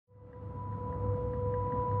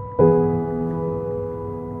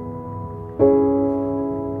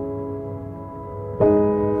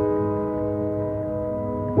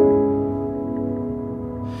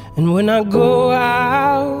I go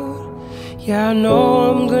out, yeah, I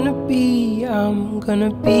know I'm gonna be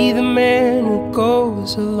the man who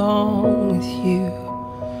goes along with you.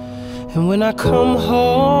 And when I come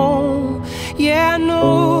home, yeah, I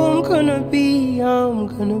know I'm gonna be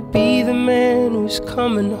the man who's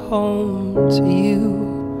coming home to you.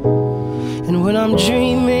 And when I'm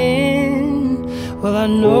dreaming, well, I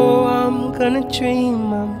know I'm gonna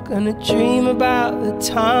dream about the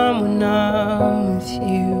time when I'm with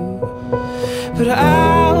you. But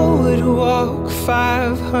I would walk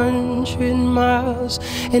 500 miles,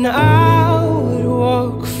 and I would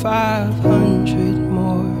walk 500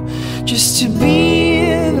 more, just to be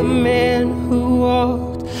the man who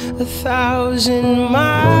walked 1,000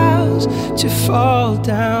 miles to fall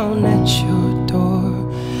down at your door.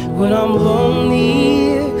 When I'm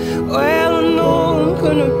lonely, well, I know I'm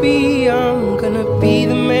gonna be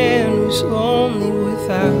the man who's lonely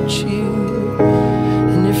without you.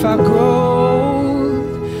 And if I grow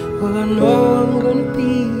old, well, I know I'm gonna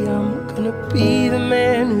be the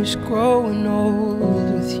man who's growing old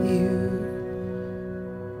with you.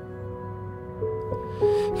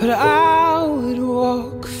 But I would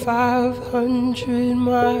walk 500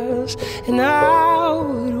 miles, and I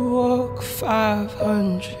would walk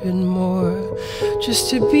 500 more, just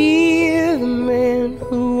to be the man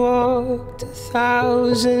who walked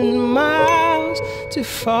 1,000 miles to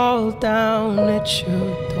fall down at your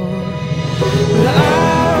door. But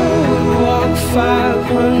I would walk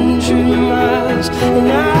 500 miles,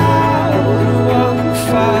 and I